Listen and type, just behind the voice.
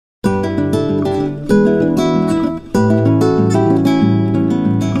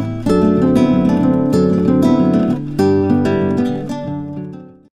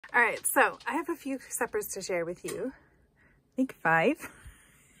few suppers to share with you. I think 5.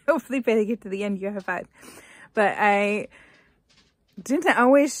 Hopefully by the get to the end you have 5. But I didn't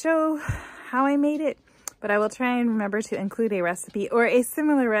always show how I made it, but I will try and remember to include a recipe or a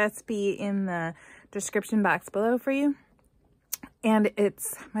similar recipe in the description box below for you. And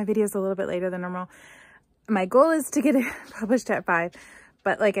my video is a little bit later than normal. My goal is to get it published at 5,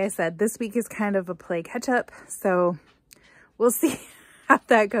 but like I said, this week is kind of a play catch up, so we'll see how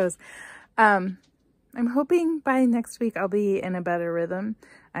that goes. I'm hoping by next week I'll be in a better rhythm.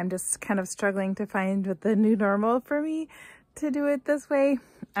 I'm just kind of struggling to find the new normal for me to do it this way.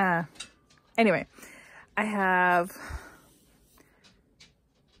 Anyway, I have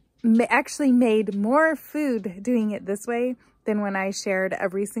actually made more food doing it this way than when I shared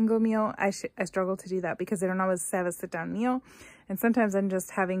every single meal. I struggle to do that because I don't always have a sit-down meal. And sometimes I'm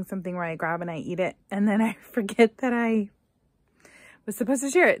just having something where I grab and I eat it, and then I forget that I was supposed to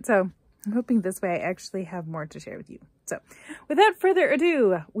share it. So I'm hoping this way I actually have more to share with you. So without further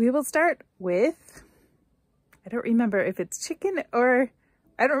ado, we will start with, I don't remember if it's chicken or,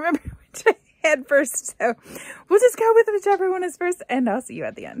 I don't remember which I had first. So we'll just go with whichever one is first, and I'll see you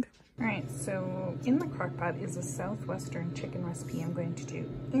at the end. All right, so in the crock pot is a southwestern chicken recipe I'm going to do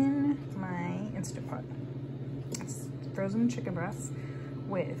in my Instant Pot. It's frozen chicken breasts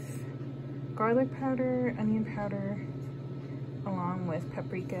with garlic powder, onion powder, along with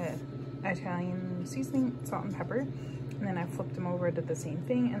paprika, Italian seasoning, salt and pepper. And then I flipped them over, did the same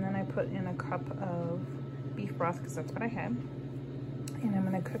thing, and then I put in a cup of beef broth because that's what I had. And I'm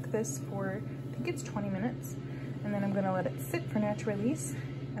gonna cook this for, I think it's 20 minutes. And then I'm gonna let it sit for natural release.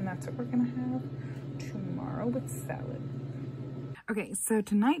 And that's what we're gonna have tomorrow with salad. Okay, so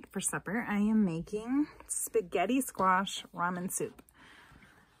tonight for supper, I am making spaghetti squash ramen soup.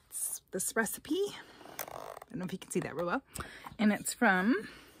 It's this recipe, I don't know if you can see that real well, and it's from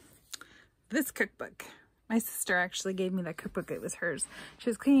this cookbook. My sister actually gave me that cookbook. It was hers. She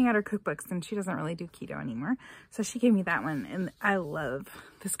was cleaning out her cookbooks and she doesn't really do keto anymore. So she gave me that one, and I love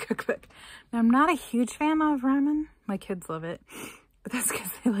this cookbook. Now, I'm not a huge fan of ramen. My kids love it. But that's because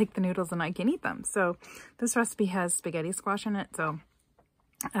they like the noodles and I can eat them. So this recipe has spaghetti squash in it. So,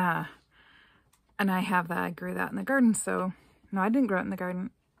 and I have that. I grew that in the garden. So, no, I didn't grow it in the garden.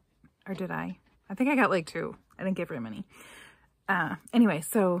 Or did I? I think I got like 2. I didn't get very many. Anyway,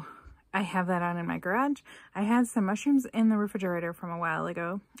 so I have that out in my garage. I had some mushrooms in the refrigerator from a while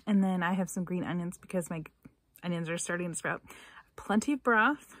ago. And then I have some green onions because my onions are starting to sprout. Plenty of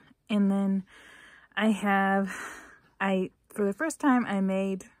broth. And then for the first time, I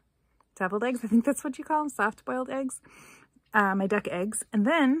made deviled eggs. I think that's what you call them, soft-boiled eggs. My duck eggs. And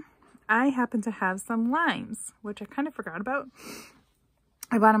then I happen to have some limes, which I kind of forgot about.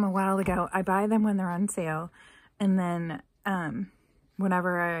 I bought them a while ago. I buy them when they're on sale. And then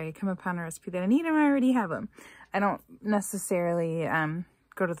whenever I come upon a recipe that I need them, I already have them. I don't necessarily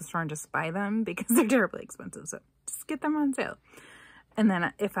go to the store and just buy them because they're terribly expensive. So just get them on sale. And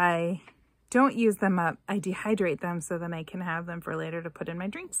then if I don't use them up, I dehydrate them so then I can have them for later to put in my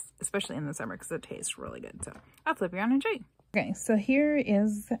drinks, especially in the summer because it tastes really good. So I'll flip you on and show you. Okay, so here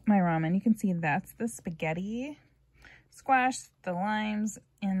is my ramen. You can see that's the spaghetti squash, the limes,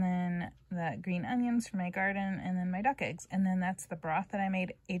 and then the green onions from my garden, and then my duck eggs. And then that's the broth that I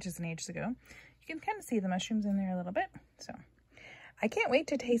made ages and ages ago. You can kind of see the mushrooms in there a little bit. So I can't wait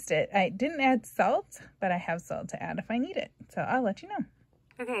to taste it. I didn't add salt, but I have salt to add if I need it. So I'll let you know.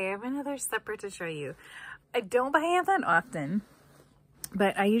 Okay, I have another supper to show you. I don't buy it that often,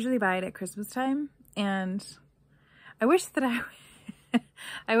 but I usually buy it at Christmas time, and I wish that I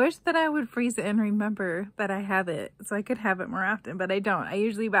would freeze it and remember that I have it so I could have it more often, but I don't. I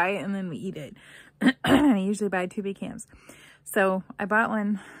usually buy it and then we eat it. I usually buy 2 big cans. So I bought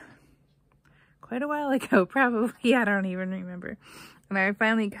one quite a while ago, probably. I don't even remember. And I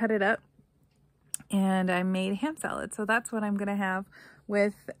finally cut it up and I made ham salad. So that's what I'm going to have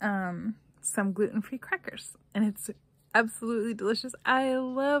with some gluten-free crackers. And it's absolutely delicious. I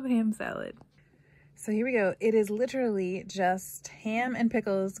love ham salad. So here we go. It is literally just ham and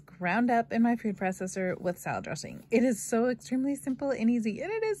pickles ground up in my food processor with salad dressing. It is so extremely simple and easy,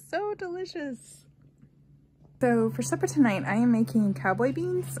 and it is so delicious. So for supper tonight, I am making cowboy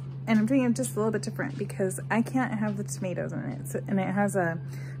beans, and I'm doing it just a little bit different because I can't have the tomatoes in it. So, and it has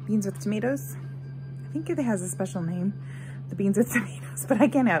beans with tomatoes. I think it has a special name, the beans with tomatoes, but I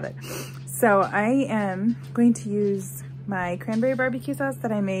can't have it. So I am going to use my cranberry barbecue sauce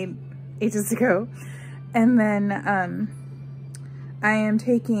that I made ages ago. And then I am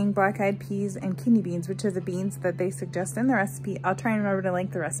taking black-eyed peas and kidney beans, which are the beans that they suggest in the recipe. I'll try and remember to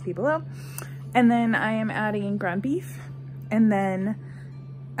link the recipe below. And then I am adding ground beef. And then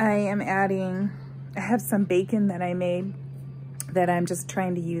I am adding I have some bacon that I made that I'm just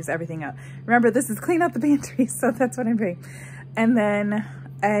trying to use everything up. Remember, this is clean out the pantry, so that's what I'm doing. And then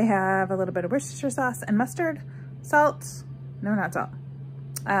I have a little bit of Worcestershire sauce and mustard, salt, no, not salt,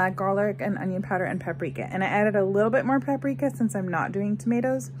 garlic and onion powder and paprika. And I added a little bit more paprika since I'm not doing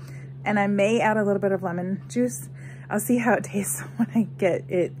tomatoes. And I may add a little bit of lemon juice. I'll see how it tastes when I get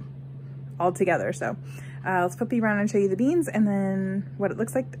it all together. So let's flip you around and show you the beans and then what it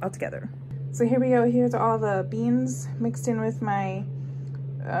looks like all together. So here we go. Here's all the beans mixed in with my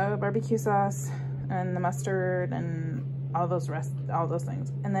barbecue sauce and the mustard and all those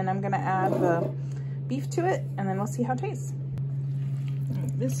things. And then I'm gonna add the beef to it and then we'll see how it tastes.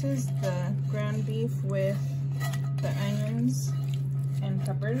 This is the ground beef with the onions and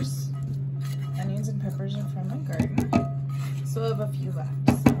peppers. Onions and peppers are from my garden. Still have a few left,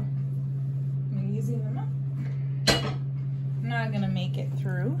 so I'm using them up. I'm not gonna make it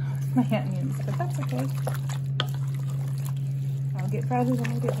through my onions, but that's okay. I'll get fatter than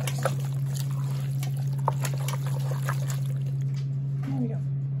I get worse. There we go.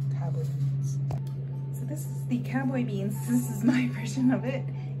 Cowboy beans. So this is the cowboy beans. This is my version of it,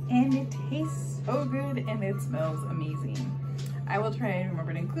 and it tastes so good and it smells amazing. I will try and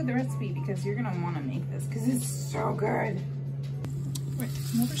remember to include the recipe because you're gonna want to make this because it's so good. Wait,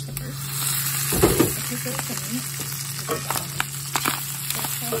 some over slippers. Okay, so it's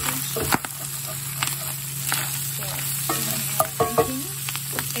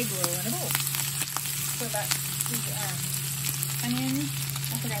Eggroll in a bowl. So that's the onion.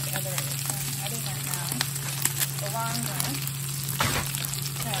 I forgot the other one. I'm adding that now. Along with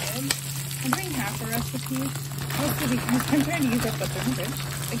cabbage. I'm doing half a recipe. Mostly because I'm trying to use up what's in the fridge.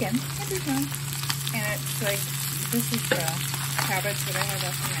 Again, every time. And it's like, this is the cabbage that I have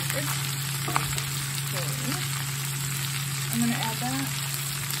left in my fridge. So I'm gonna add that.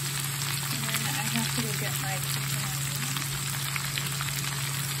 And then I have to go get my chicken onions.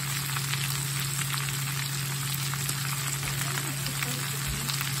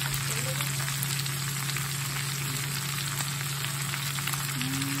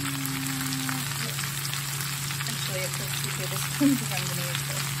 Actually, it says 2 tablespoons if I'm gonna use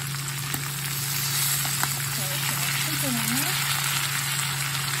this. So it's gonna sprinkle on that.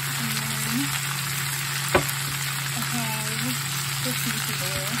 And then I have this into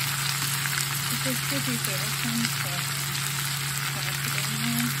bowl. This is 2 tablespoons, so I'll put it in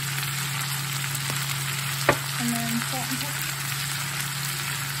here. And then salt and pepper.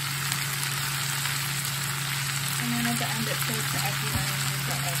 And then at the end it says to add the onions and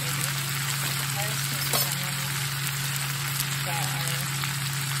salt as I do. I just think the onions that are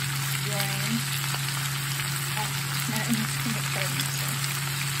growing up and it's starting to start.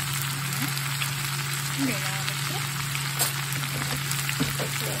 Okay, now I'm going to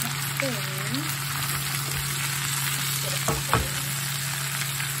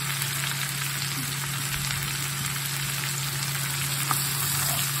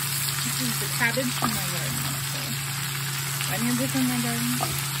this is the cabbage from my garden. So onions are from my garden.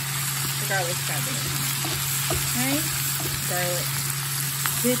 The garlic's cabbage. Right? Garlic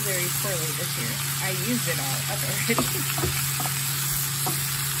did very poorly this year. I used it all up already.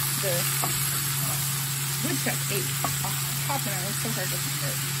 The woodchuck ate off the top and it was so hard to find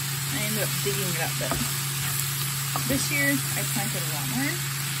it. I ended up digging it up, but this year I planted a lot more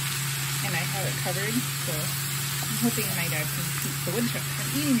and I have it covered, so I'm hoping my dad can keep the woodchuck from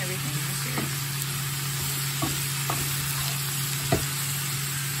eating everything this year.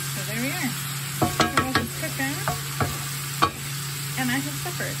 So there we are. Everything else is cooking and I have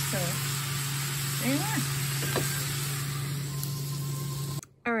supper, so there you are.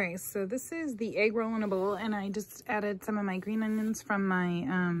 Alright, so this is the egg roll in a bowl, and I just added some of my green onions from my,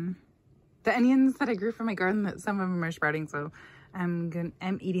 the onions that I grew from my garden, that some of them are sprouting, so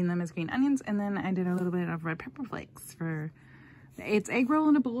I'm eating them as green onions, and then I did a little bit of red pepper flakes for, it's egg roll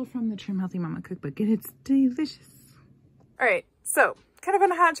in a bowl from the Trim Healthy Mama cookbook, and it's delicious. Alright, so, kind of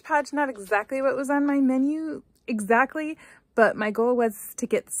in a hodgepodge, not exactly what was on my menu exactly, but my goal was to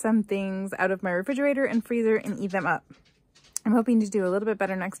get some things out of my refrigerator and freezer and eat them up. I'm hoping to do a little bit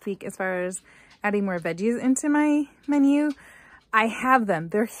better next week as far as adding more veggies into my menu. I have them.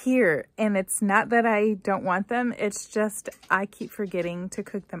 They're here. And it's not that I don't want them. It's just I keep forgetting to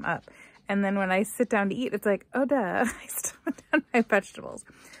cook them up. And then when I sit down to eat, it's like, oh, duh, I still haven't done my vegetables.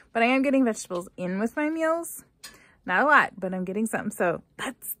 But I am getting vegetables in with my meals. Not a lot, but I'm getting some. So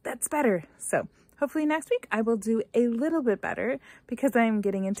that's better. So hopefully next week I will do a little bit better because I'm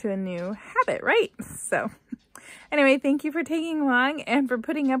getting into a new habit, right? So anyway, thank you for taking long and for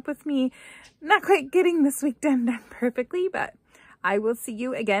putting up with me not quite getting this week done perfectly, but I will see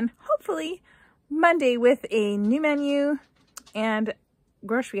you again, hopefully, Monday with a new menu and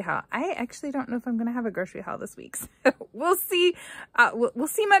grocery haul. I actually don't know if I'm going to have a grocery haul this week. So we'll see. We'll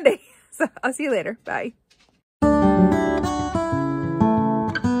see Monday. So I'll see you later. Bye.